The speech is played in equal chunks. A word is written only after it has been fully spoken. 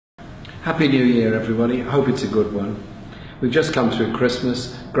Happy New Year, everybody. I hope it's a good one. We've just come through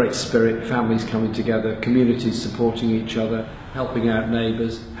Christmas, great spirit, families coming together, communities supporting each other, helping out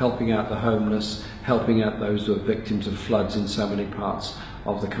neighbours, helping out the homeless, helping out those who are victims of floods in so many parts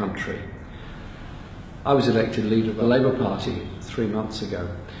of the country. I was elected leader of the Labour Party 3 months ago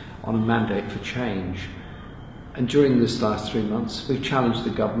on a mandate for change. And during this last 3 months, we've challenged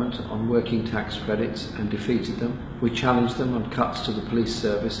the government on working tax credits and defeated them. We challenged them on cuts to the police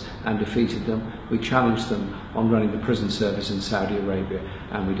service and defeated them. We challenged them on running the prison service in Saudi Arabia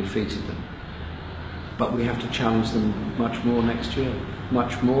and we defeated them. But we have to challenge them much more next year,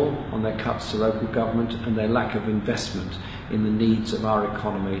 much more on their cuts to local government and their lack of investment in the needs of our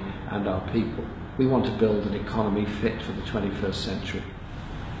economy and our people. We want to build an economy fit for the 21st century.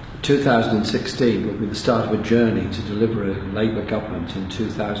 2016 will be the start of a journey to deliver a Labour government in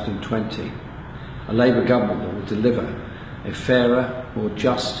 2020. A Labour government that will deliver a fairer, more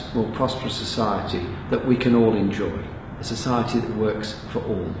just, more prosperous society that we can all enjoy. A society that works for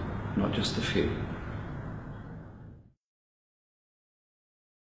all, not just the few.